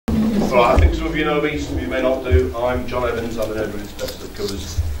Right, I think some of you know me, some of you may not do. I'm John Evans, I'm an neighbourhood inspector that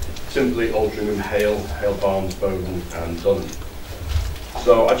covers simply Altrincham, Hale, Hale Barnes, Bowden and Dunham.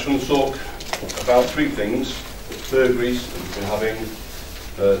 So I just want to talk about three things: burglaries that we've been having,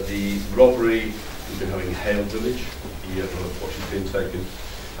 the robbery we've been having in Hale Village, what has been taken,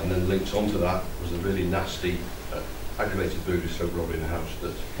 and then linked onto that was a really nasty aggravated burglary stroke robbery in the house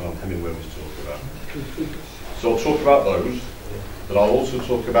that Hemingway was talking about. So I'll talk about those, but I'll also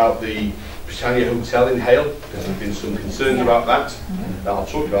talk about the Britannia Hotel in Hale, because there have been some concerns about that. That I'll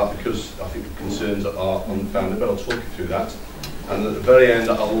talk about because I think the concerns are unfounded, but I'll talk you through that. And at the very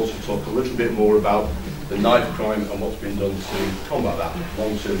end, I'll also talk a little bit more about the knife crime and what's been done to combat that,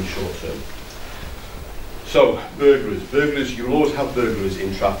 long-term and short-term. So, burglaries. Burglaries, you'll always have burglaries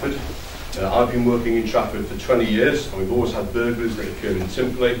in Trafford. I've been working in Trafford for 20 years, and we've always had burglaries that occur in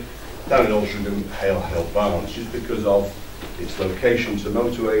Simply, down in Altrincham, Hale, Hale Barnes, just because of its location to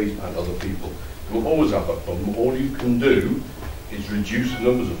motorways and other people. We'll always have that problem. All you can do is reduce the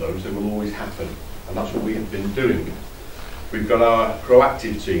numbers of those. They will always happen, and that's what we have been doing. We've got our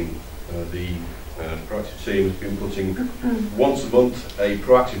proactive team. The proactive team has been putting once a month a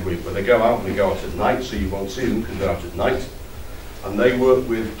proactive week where they go out and they go out at night, so you won't see them because they're out at night. And they work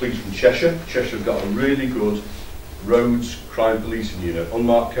with police from Cheshire. Cheshire have got a really good roads crime policing unit.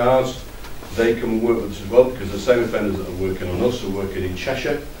 Unmarked cars, they come and work with us as well, because the same offenders that are working on us are working in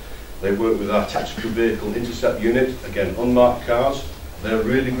Cheshire. They work with our tactical vehicle intercept unit, again unmarked cars. They're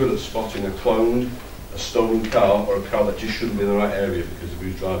really good at spotting a cloned, a stolen car, or a car that just shouldn't be in the right area because of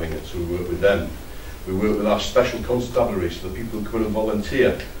who's driving it, so we work with them. We work with our special constabulary, so the people who come in and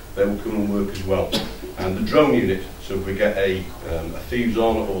volunteer, they will come and work as well. And the drone unit, so if we get a thieves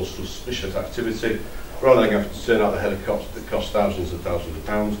on or suspicious activity, rather than having to turn out the helicopter that costs thousands and thousands of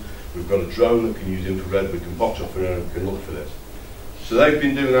pounds, we've got a drone that can use infrared, we can box off around and we can look for it. So they've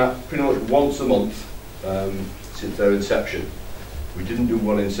been doing that pretty much once a month since their inception. We didn't do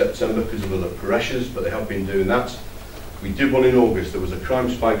one in September because of other pressures, but they have been doing that. We did one in August. There was a crime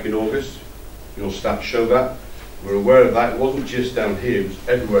spike in August. Your stats show that. We're aware of that. It wasn't just down here, it was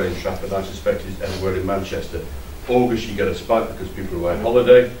everywhere in Trafford. I suspect it's everywhere in Manchester. August you get a spike because people are away on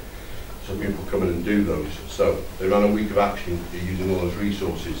holiday, so people come in and do those. So they ran a week of action using all those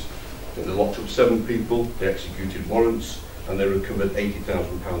resources. They locked up 7 people, they executed warrants, and they recovered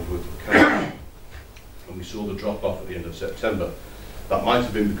 £80,000 worth of cash. And we saw the drop off at the end of September. That might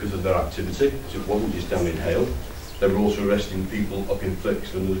have been because of their activity, because it wasn't just down in Hale. They were also arresting people up in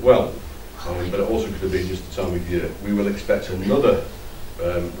Flixton as well. But it also could have been just the time of year. We will expect another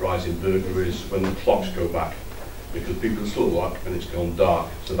rise in burglaries when the clocks go back, because people still work and it's gone dark.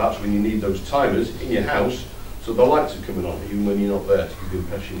 So that's when you need those timers in your house, so the lights are coming on even when you're not there, to give the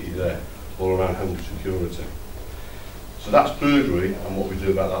impression that you're there, all around home security. So that's burglary, and what we do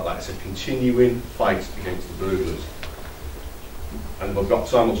about that, that's a continuing fight against the burglars. And if I've got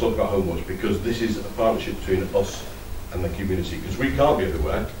time, I'll talk about Homewatch, because this is a partnership between us and the community, because we can't be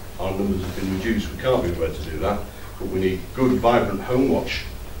everywhere. Our numbers have been reduced, we can't be everywhere to do that, but we need good, vibrant Homewatch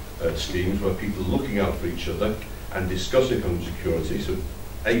schemes where people are looking out for each other and discussing home security, so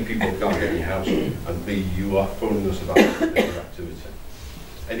A, people can't get in your house, and B, you are phoning us about their activity.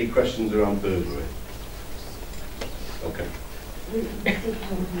 Any questions around burglary? Okay.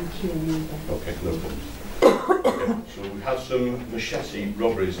 Okay, no problems. Okay, so we've had some machete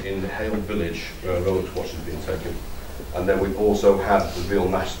robberies in Hale Village where a road watch has been taken, and then we've also had the real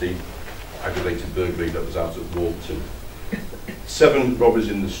nasty aggravated burglary that was out at Warburton. 7 robberies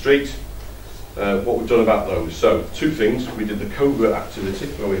in the street. What we've done about those, so 2 things. We did the covert activity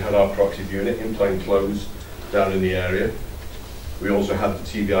where we had our proactive unit in plain clothes down in the area. We also had the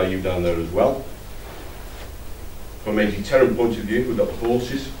TVIU down there as well. From a deterrent point of view, we've got the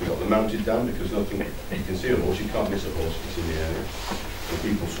horses, we've got them mounted down, because nothing, you can see a horse, you can't miss a horse if it's in the area. So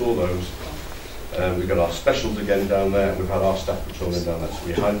people saw those. We've got our specials again down there, and we've had our staff patrolling down there. So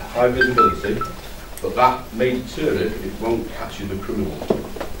we had high visibility, but that may deter it won't catch you the criminal.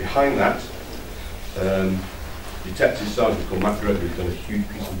 Behind that, Detective Sergeant called Matt Gregory has done a huge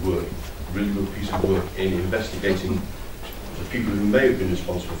piece of work, a really good piece of work in investigating the people who may have been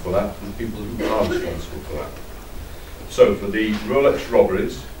responsible for that and the people who are responsible for that. So for the Rolex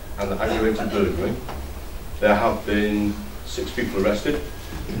robberies and the aggravated burglary, there have been 6 people arrested.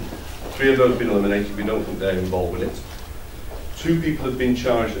 3 of those have been eliminated. We don't think they're involved with it. 2 people have been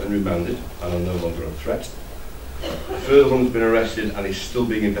charged and remanded and are no longer a threat. A further one has been arrested and is still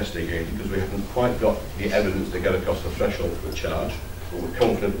being investigated because we haven't quite got the evidence to get across the threshold for a charge, but we're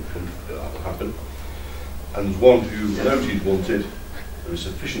confident that will happen. And there's one who knows he's wanted, there is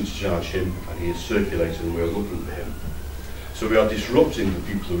sufficient to charge him, and he is circulating and we're looking for him. So we are disrupting the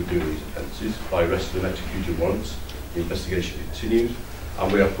people who are doing these offences by arresting and executing warrants. The investigation continues,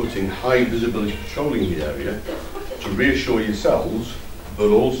 and we are putting high visibility patrolling in the area to reassure yourselves, but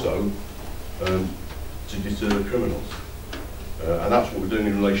also to deter criminals. And that's what we're doing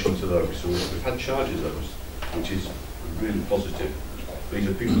in relation to those. So we've had charges of those, which is really positive. These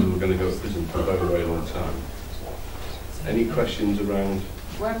are people who are going to go to prison for a very, very long time. Any questions around?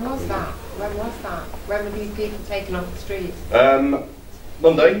 When was that? When was that? When were these people taken off the street? Monday.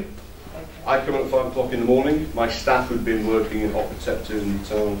 Okay. I come at 5 o'clock in the morning. My staff had been working at Opera in the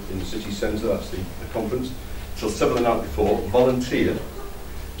town, in the city centre, that's the conference, till 7 the night before, volunteered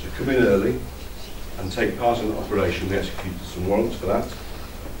to come in early and take part in the operation. We executed some warrants for that.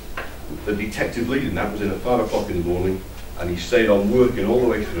 The detective leading that was in at 5 o'clock in the morning, and he stayed on working all the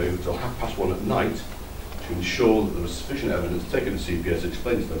way through until 1:30 at night to ensure that there was sufficient evidence taken to CPS,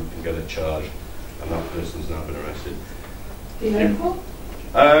 explain to them, and get a charge, and that person's now been arrested. Local?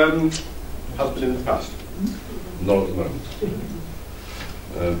 Has been in the past, not at the moment.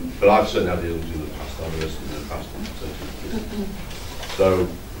 But I've certainly had dealings in the past, I've arrested in the past. So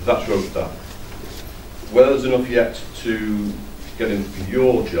that's where we're at. Whether there's enough yet to get in for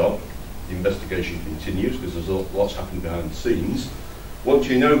your job, the investigation continues because there's lots happening behind the scenes. Once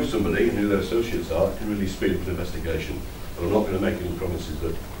you know somebody and who their associates are, it can really speed up the investigation. But I'm not going to make any promises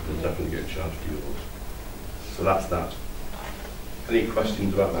that they'll definitely get charged for yours. So that's that. Any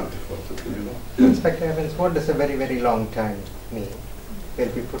questions about that before I put it on? Inspector Evans, what does a very, very long time mean?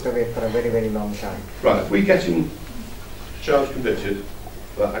 They'll be put away for a very, very long time. Right, if we get him charged, convicted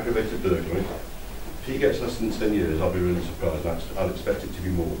for that aggravated burglary, if he gets less than 10 years, I'll be really surprised. I'd expect it to be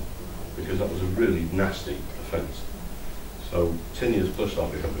more, because that was a really nasty offence. So 10 years plus, I'll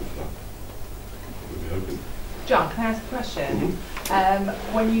be hoping for that. We'll be hoping. John, can I ask a question?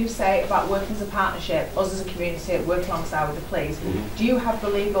 When you say about working as a partnership, us as a community work alongside with the police, do you have the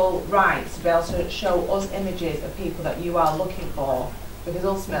legal rights to be able to show us images of people that you are looking for? Because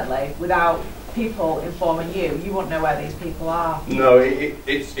ultimately, without people informing you, you won't know where these people are. No,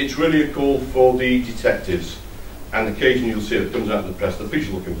 it's really a call for the detectives. And occasionally you'll see it comes out in the press, the police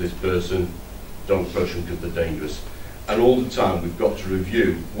are looking for this person, don't approach them because they're dangerous. And all the time we've got to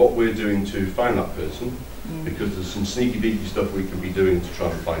review what we're doing to find that person, because there's some sneaky beaky stuff we can be doing to try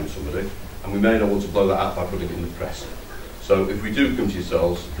and find somebody, and we may not want to blow that out by putting it in the press. So if we do come to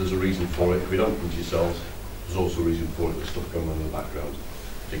yourselves, there's a reason for it. If we don't come to yourselves, there's also a reason for it. There's stuff going on in the background.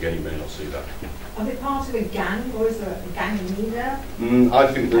 Again, you may not see that. Are they part of a gang, or is there a gang leader?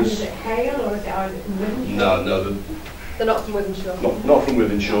 I think there's... And is it Hale, or is it from Wythenshawe? No, They're not from Wythenshawe. not from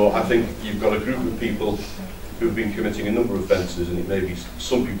Wythenshawe. I think you've got a group of people who've been committing a number of offences, and it may be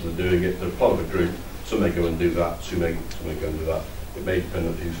some people are doing it, they're part of a group, some may go and do that, some may go and do that. It may depend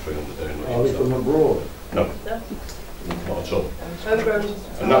on who's free on the day. Are they from abroad? No, not at all. Homegrown.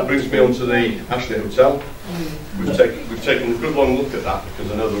 And that brings me on to the Ashley Hotel. We've taken a good long look at that,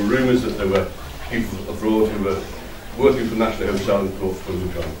 because I know there were rumours that there were people abroad who were working for the Ashley Hotel in Cork for the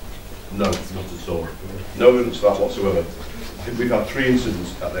crime. No, not at all. No evidence of that whatsoever. I think we've had 3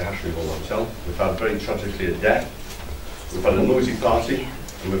 incidents at the Ashley Hall Hotel. We've had very tragically a death, we've had a noisy party,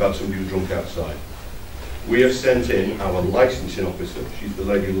 and we've had somebody who drunk outside. We have sent in our licensing officer, she's the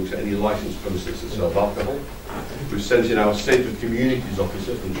lady who looks at any licensed premises that sells alcohol. We've sent in our Safer Communities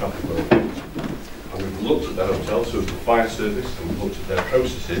officer from Traffic Road. And we've looked at the hotel, so the fire service, and we've looked at their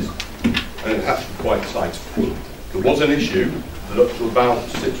processes, and it's actually quite tight. There was an issue that up to about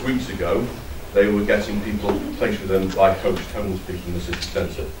 6 weeks ago, they were getting people placed with them by host homeless people in the city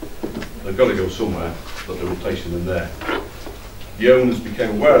centre. They've got to go somewhere, but they were placing them there. The owners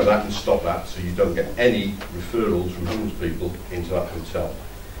became aware of that and stopped that, so you don't get any referrals from homeless people into that hotel.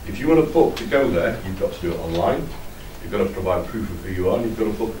 If you want to book to go there, you've got to do it online. You've got to provide proof of who you are, and you've got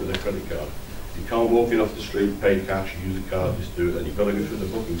to book with a credit card. You can't walk in off the street, pay cash, use a card, just do it, then you've got to go through the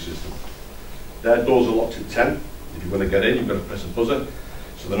booking system. Their doors are locked at 10. If you want to get in, you've got to press a buzzer,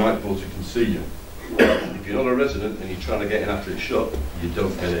 so the night porter can see you. If you're not a resident and you're trying to get in after it's shut, you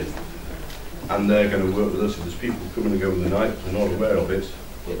don't get in. And they're going to work with us. If there's people coming and go in the night, they're not aware of it,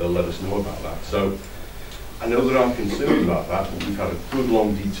 but they'll let us know about that. So I know there are concerns about that, but we've had a good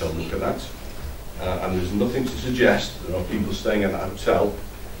long detailed look at that. And there's nothing to suggest there are people staying at that hotel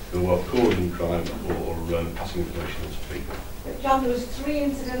who are causing crime or passing information on to people. John, there was 3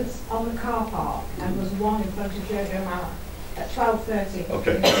 incidents on the car park, and there was 1 in front of Jojo Manor at 12:30.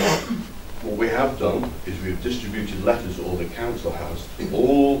 Okay. What we have done is we've distributed letters, or the council has, to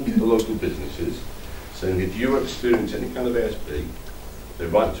all the local businesses, saying if you experience any kind of ASB, they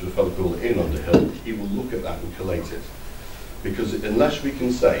write to a fellow called Ian Underhill. He will look at that and collate it. Because unless we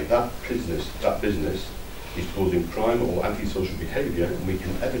can say that business is causing crime or antisocial behaviour, and we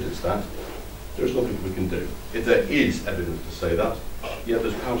can evidence that, there's nothing we can do. If there is evidence to say that, yeah,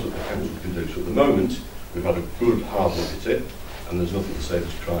 there's powers that the council can do. So at the moment, we've had a good hard look at it, and there's nothing to say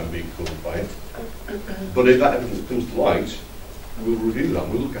there's crime being caused by it. But if that evidence comes to light, we'll review that,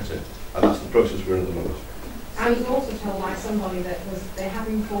 we'll look at it. And that's the process we're in at the moment. I was also told by somebody that they have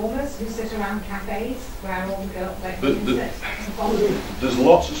informers who sit around cafes where all the girls sit. There's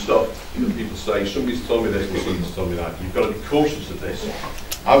lots of stuff that people say, somebody's told me this and somebody's told me that. You've got to be cautious of this.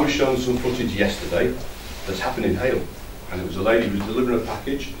 I was shown some footage yesterday that's happened in Hale, and it was a lady who was delivering a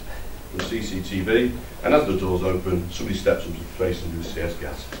package from CCTV, and as the doors open, somebody steps up to the face and does CS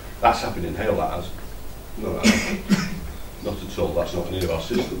gas. That's happened in Hale, that has. No, that hasn't. Not at all. That's not in any of our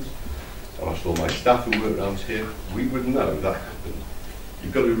systems. And I told my staff who work around here, we would know that happened.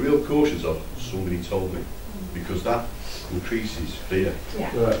 You've got to be real cautious of somebody told me, because that increases fear. Yeah.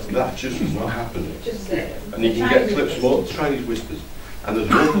 That just does not happen. Just, And you can get clips from all Chinese whispers. And there's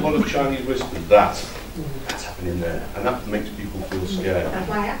an awful lot of Chinese whispers that's happening there. And that makes people feel scared.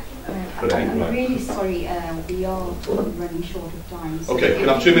 But I'm anyway. really sorry, we are running short of time. So Okay, can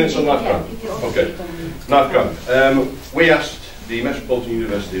I have 2 minutes on knife crime? Okay, knife crime. We asked the Metropolitan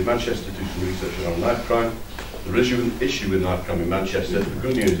University of Manchester to do some research around knife crime. There is an issue with knife crime in Manchester. The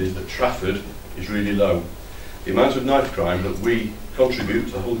good news is that Trafford is really low. The amount of knife crime that we contribute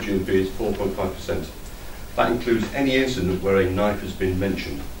to the whole GMP is 4.5%. That includes any incident where a knife has been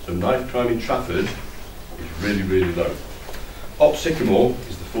mentioned. So knife crime in Trafford is really, really low. Op Sycamore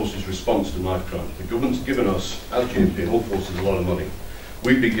is the force's response to knife crime. The government's given us, as GMP and all forces, a lot of money.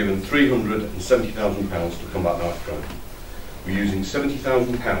 We've been given £370,000 to combat knife crime. We're using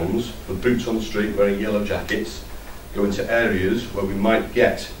 £70,000 for boots on the street wearing yellow jackets, go into areas where we might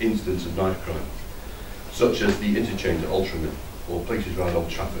get incidents of knife crime, such as the interchange at Altrincham or places around Old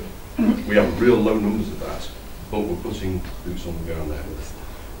Trafford. We have real low numbers of that, but we're putting boots on the ground there.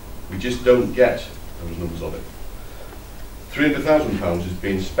 We just don't get those numbers of it. £300,000 is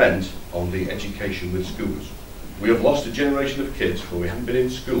being spent on the education with schools. We have lost a generation of kids where we haven't been in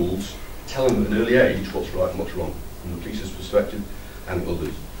schools telling them at an early age what's right and what's wrong, from the police's perspective and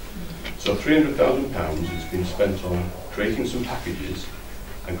others. So £300,000 has been spent on creating some packages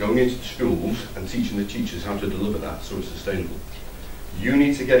and going into the schools and teaching the teachers how to deliver that so it's sustainable. You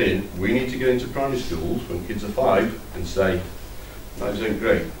need to get in, we need to get into primary schools when kids are 5 and say, knives ain't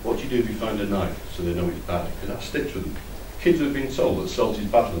great. What do you do if you find a knife so they know it's bad? Because that sticks with them. Kids who have been told that salt is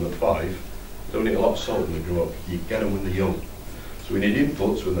bad for them at 5 don't eat a lot of salt when they grow up. You get them when they're young. So we need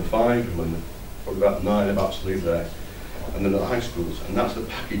inputs when they're 5 and when they're probably about 9, about to leave there, and then at high schools. And that's the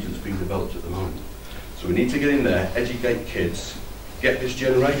package that's being developed at the moment. So we need to get in there, educate kids, get this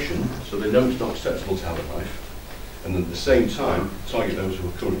generation so they know it's not acceptable to have a knife, and then at the same time target those who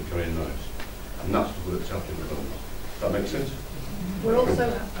are currently carrying knives. And that's the work that's happening at the moment. Does that make sense? We're also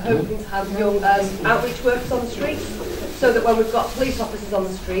hoping to have young outreach workers on the streets, so that when we've got police officers on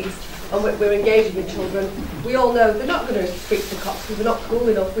the streets and we're engaging with children, we all know they're not going to speak to cops because they're not cool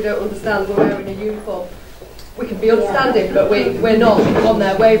enough, we don't understand, we're wearing a uniform. We can be understanding, but we're not on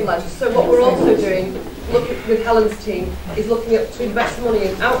their wavelength. So what we're also doing, with Helen's team, is looking at to invest money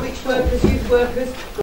in outreach workers, youth workers,